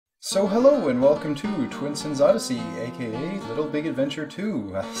So hello and welcome to Twinson's Odyssey, aka Little Big Adventure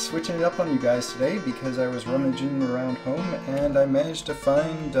 2. Switching it up on you guys today because I was rummaging around home and I managed to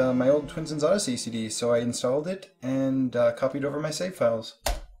find my old Twinson's Odyssey CD, so I installed it and copied over my save files.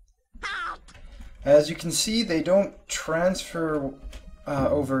 As you can see, they don't transfer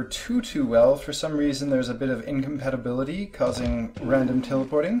over too well. For some reason there's a bit of incompatibility causing random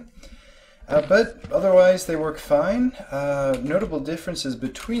teleporting. But otherwise they work fine. Notable differences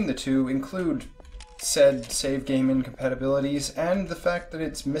between the two include said save game incompatibilities and the fact that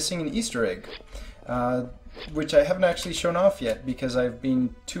it's missing an Easter egg, which I haven't actually shown off yet because I've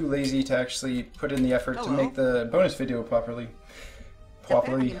been too lazy to actually put in the effort to make the bonus video properly.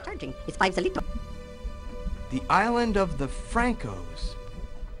 The island of the Francos.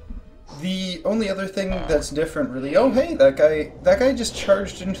 The only other thing that's different, really... Oh, hey, that guy just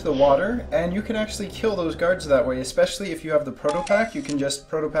charged into the water, and you can actually kill those guards that way, especially if you have the proto-pack. You can just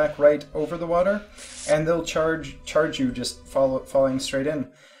proto-pack right over the water, and they'll charge you just falling straight in.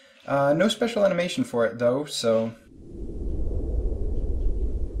 No special animation for it, though, so...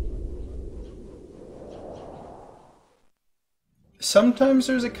 Sometimes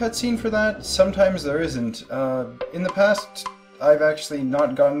there's a cutscene for that, sometimes there isn't. In the past... I've actually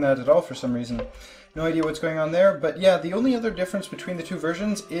not gotten that at all for some reason. No idea what's going on there, but yeah, the only other difference between the two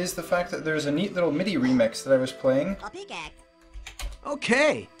versions is the fact that there's a neat little MIDI remix that I was playing. A pickaxe.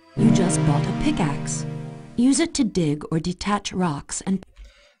 Okay. You just bought a pickaxe. Use it to dig or detach rocks and...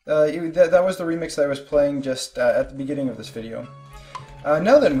 that was the remix that I was playing just at the beginning of this video.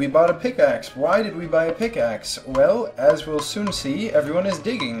 Now then, we bought a pickaxe. Why did we buy a pickaxe? Well, as we'll soon see, everyone is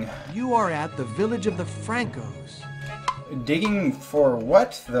digging. You are at the village of the Francos. Digging for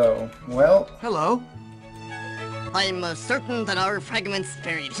what, though? Well... Hello. I'm certain that our fragment's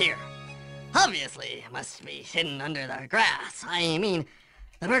buried here. Obviously, it must be hidden under the grass. I mean,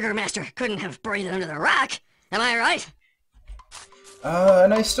 the burgomaster couldn't have buried it under the rock. Am I right?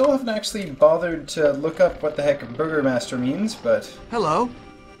 And I still haven't actually bothered to look up what the heck burgomaster means, but... Hello.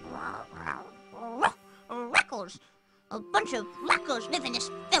 Wackos! A bunch of wackos live in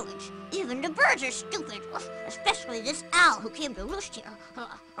this village. Even the birds are stupid, especially this owl who came to roost here.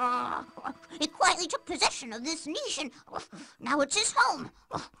 He quietly took possession of this niche and now it's his home.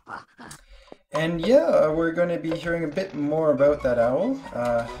 And yeah, we're going to be hearing a bit more about that owl.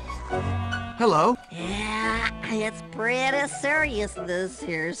 Hello. Yeah, it's pretty serious, this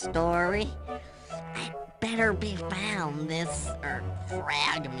here story. Better be found, this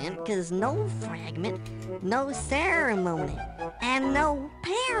fragment, 'cause no fragment, no ceremony, and no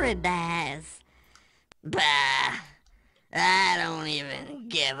paradise. Bah, I don't even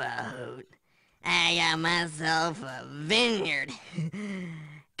give a hoot. I got myself a vineyard.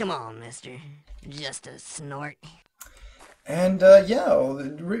 Come on, mister, just a snort. And yeah,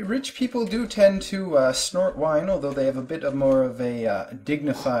 rich people do tend to snort wine, although they have a bit more of a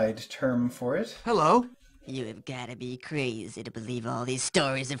dignified term for it. Hello. You have gotta be crazy to believe all these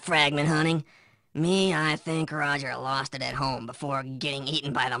stories of fragment hunting. Me, I think Roger lost it at home before getting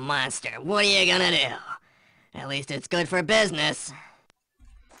eaten by the monster. What are you gonna do? At least it's good for business.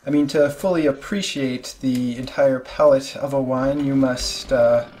 I mean, to fully appreciate the entire palate of a wine, you must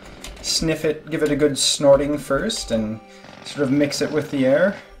sniff it, give it a good snorting first, and sort of mix it with the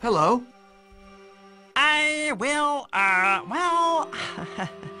air. Hello. Well,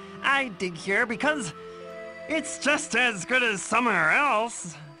 I dig here because it's just as good as somewhere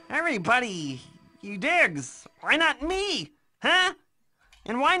else. Everybody, he digs. Why not me? Huh?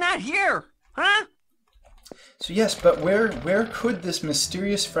 And why not here? Huh? So yes, but where could this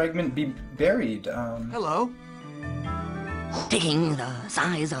mysterious fragment be buried? Hello. Taking the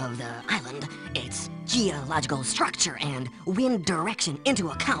size of the island, its geological structure, and wind direction into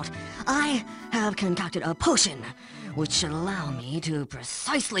account, I have concocted a potion which should allow me to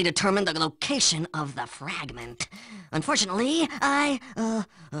precisely determine the location of the fragment. Unfortunately, I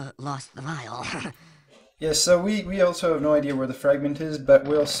lost the vial. Yes, so we also have no idea where the fragment is, but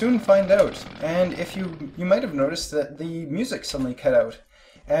we'll soon find out. And if you might have noticed that the music suddenly cut out.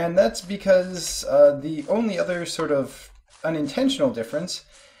 And that's because the only other sort of unintentional difference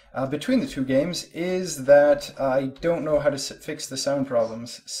between the two games is that I don't know how to fix the sound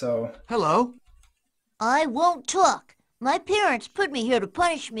problems, so... Hello. I won't talk. My parents put me here to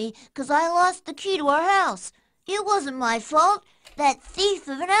punish me because I lost the key to our house. It wasn't my fault. That thief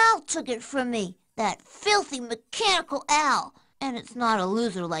of an owl took it from me. That filthy mechanical owl. And it's not a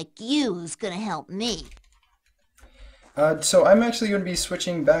loser like you who's gonna help me. So I'm actually going to be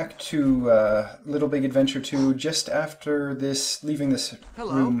switching back to Little Big Adventure 2 just after leaving this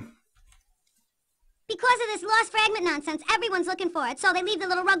room. Because of this lost fragment nonsense, everyone's looking for it, so they leave the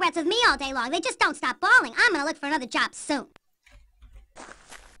little rugrats with me all day long. They just don't stop bawling. I'm gonna look for another job soon.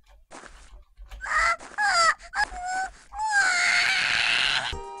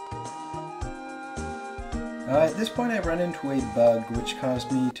 At this point I run into a bug which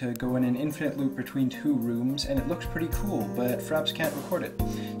caused me to go in an infinite loop between two rooms, and it looks pretty cool, but Fraps can't record it.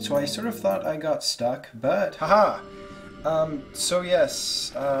 So I sort of thought I got stuck, but haha! So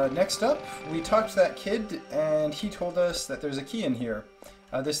yes, next up, we talked to that kid, and he told us that there's a key in here.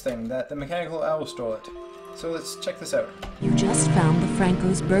 This thing, that the mechanical owl stole it. So let's check this out. You just found the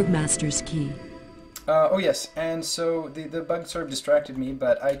Franco's Burgmaster's key. Oh yes, and so the bug sort of distracted me,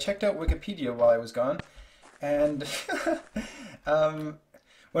 but I checked out Wikipedia while I was gone, and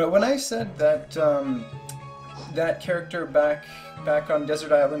when I said that that character back on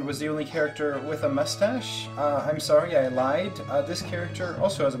Desert Island was the only character with a mustache, I'm sorry, I lied. This character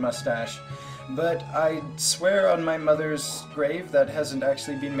also has a mustache, but I swear on my mother's grave that hasn't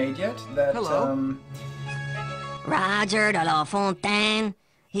actually been made yet that Hello. Roger de La Fontaine,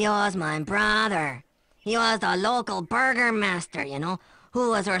 he was my brother. He was the local burgermaster, you know,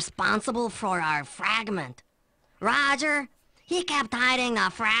 who was responsible for our fragment. Roger, he kept hiding the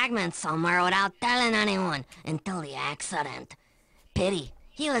fragment somewhere without telling anyone until the accident. Pity,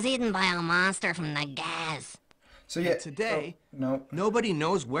 he was eaten by a monster from the gas. So yeah, Today, no. nobody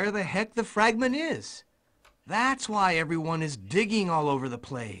knows where the heck the fragment is. That's why everyone is digging all over the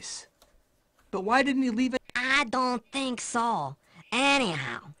place. But why didn't he leave it? I don't think so.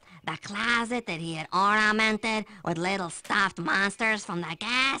 Anyhow, the closet that he had ornamented with little stuffed monsters from the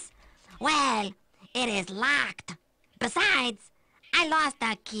gas, well, it is locked. Besides, I lost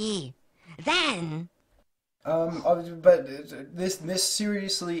the key. Then... but this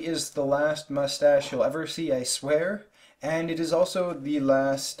seriously is the last mustache you'll ever see, I swear. And it is also the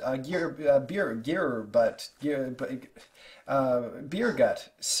last beer gut.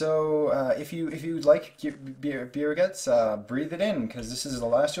 So if you like beer guts, breathe it in, because this is the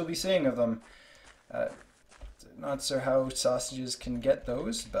last you'll be seeing of them. Not sure how sausages can get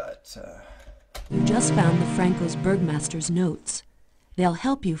those, but... You just found the Franco's Burgmaster's notes. They'll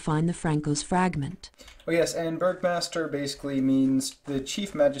help you find the Franco's fragment. Oh yes, and Burgmaster basically means the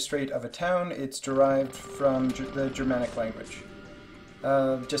chief magistrate of a town. It's derived from the Germanic language.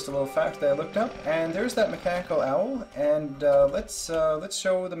 Just a little fact that I looked up, and there's that mechanical owl, and let's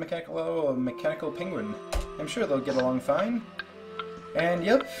show the mechanical owl a mechanical penguin. I'm sure they'll get along fine. And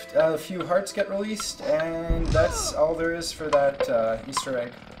yep, a few hearts get released, and that's all there is for that Easter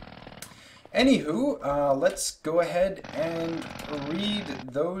egg. Anywho, let's go ahead and read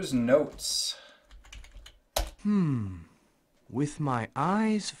those notes. With my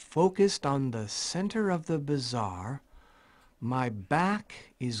eyes focused on the center of the bazaar, my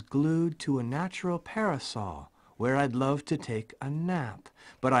back is glued to a natural parasol where I'd love to take a nap,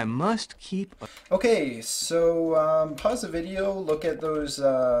 but I must keep... Okay, so pause the video, look at those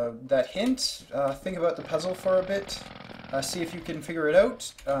that hint, think about the puzzle for a bit, see if you can figure it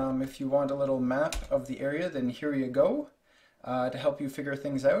out. If you want a little map of the area, then here you go, to help you figure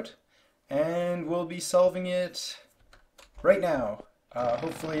things out. And we'll be solving it right now.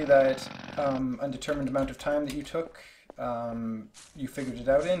 Hopefully that undetermined amount of time that you took, you figured it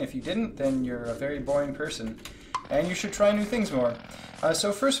out in. If you didn't, then you're a very boring person. And you should try new things more.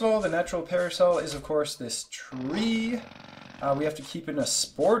 So first of all, the natural parasol is of course this tree. We have to keep in a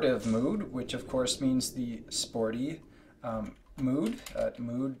sportive mood, which of course means the sporty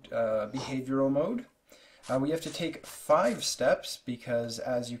behavioral mode. We have to take 5 steps because,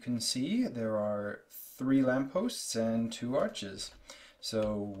 as you can see, there are 3 lampposts and 2 arches.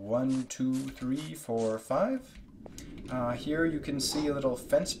 So 1, 2, 3, 4, 5. Here you can see a little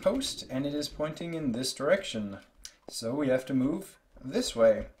fence post, and it is pointing in this direction. So we have to move this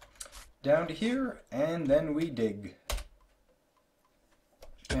way, down to here, and then we dig.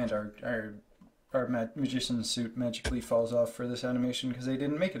 And our magician's suit magically falls off for this animation because they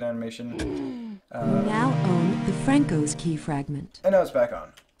didn't make an animation. You now own the Franco's key fragment. And now it's back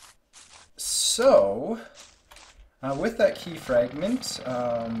on. So, with that key fragment,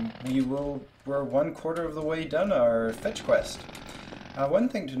 we're 1/4 of the way done our fetch quest. One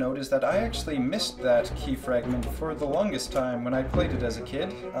thing to note is that I actually missed that key fragment for the longest time when I played it as a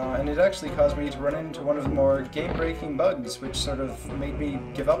kid, and it actually caused me to run into one of the more game-breaking bugs, which sort of made me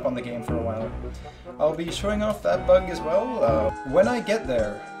give up on the game for a while. I'll be showing off that bug as well when I get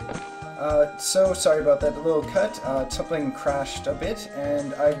there. So sorry about that little cut, something crashed a bit,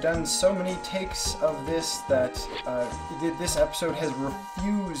 and I've done so many takes of this that this episode has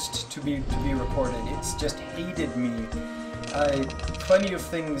refused to be recorded. It's just hated me. Plenty of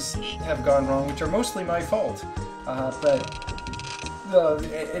things have gone wrong, which are mostly my fault.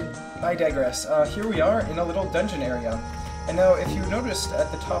 I digress. Here we are in a little dungeon area. And now, if you noticed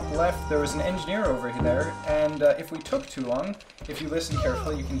at the top left, there was an engineer over there, and if we took too long, if you listen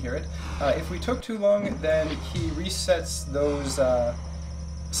carefully, you can hear it. If we took too long, then he resets those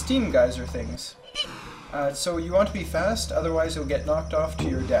steam geyser things. So you want to be fast, otherwise you'll get knocked off to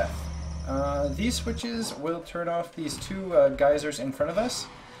your death. These switches will turn off these two geysers in front of us,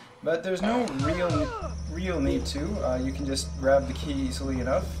 but there's no real need to. You can just grab the key easily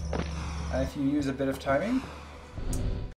enough if you use a bit of timing.